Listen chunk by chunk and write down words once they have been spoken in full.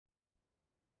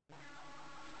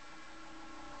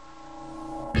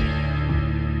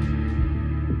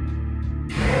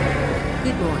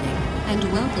Good morning, and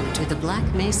welcome to the Black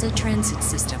Mesa Transit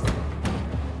System.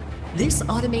 This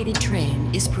automated train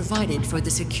is provided for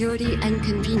the security and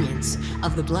convenience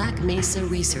of the Black Mesa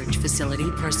Research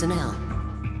Facility personnel.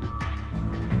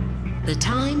 The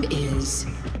time is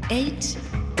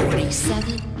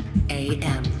 8:47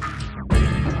 a.m.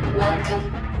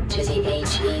 Welcome to the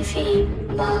HEV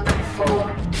Mark IV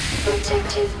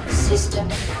protective system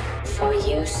for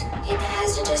use in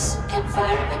hazardous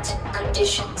environment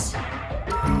conditions.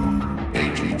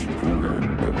 HEV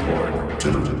report to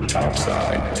the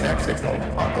Topside Technical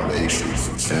Operations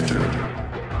Center.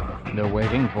 They're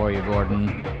waiting for you,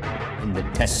 Gordon. In the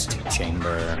test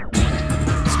chamber.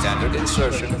 Standard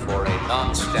insertion for a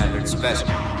non-standard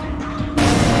specimen.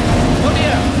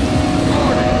 Lydia!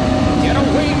 Gordon! Get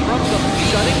away from the...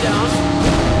 Shutting down?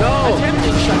 No!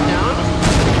 Attempting shutdown?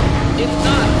 It's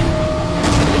not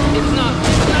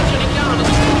shutting down.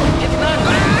 It's not...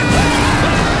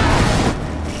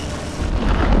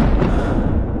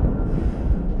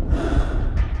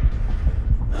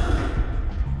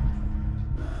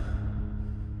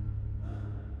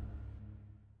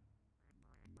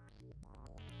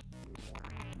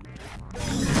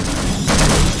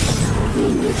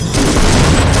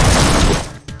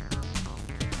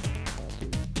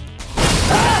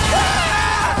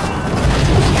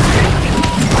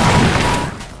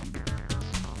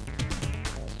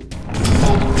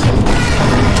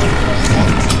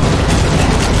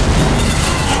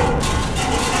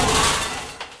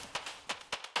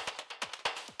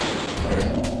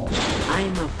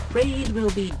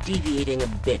 Deviating a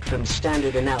bit from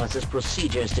standard analysis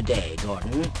procedures today,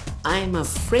 Gordon. I'm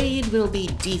afraid we'll be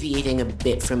deviating a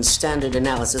bit from standard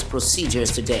analysis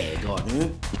procedures today,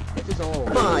 Gordon. This is all...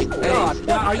 My God, what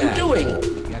are you doing?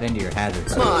 Get into your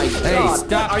hazard. My God,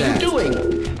 stop what are you doing?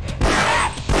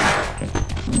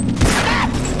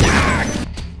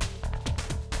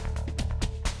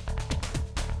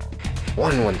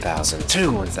 One 1,000,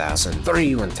 two 1,000,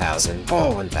 three 1,000,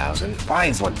 four 1,000,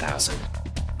 five 1,000.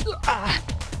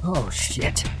 Oh,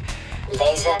 shit.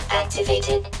 Laser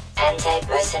activated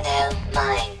anti-personnel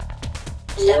mine.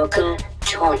 Local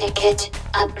tourniquet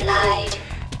applied.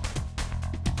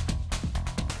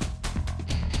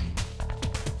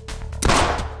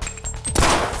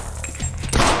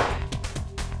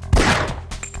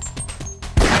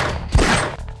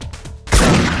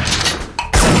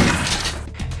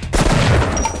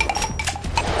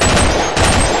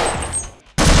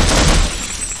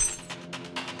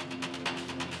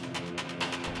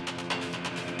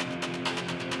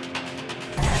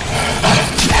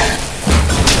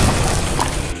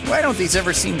 Why don't these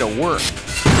ever seem to work?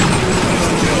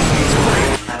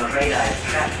 I'm afraid I've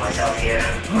trapped myself here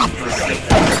to escape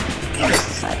them.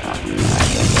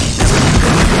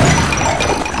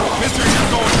 Mister, you're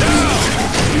going down!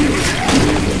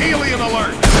 Alien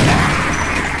alert!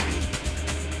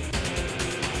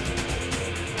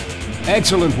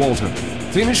 Excellent, Walter.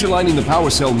 Finish aligning the power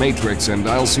cell matrix, and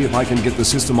I'll see if I can get the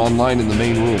system online in the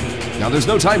main room. Now, there's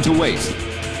no time to waste.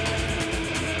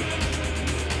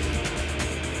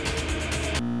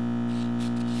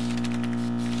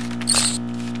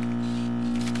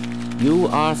 You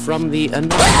are from the...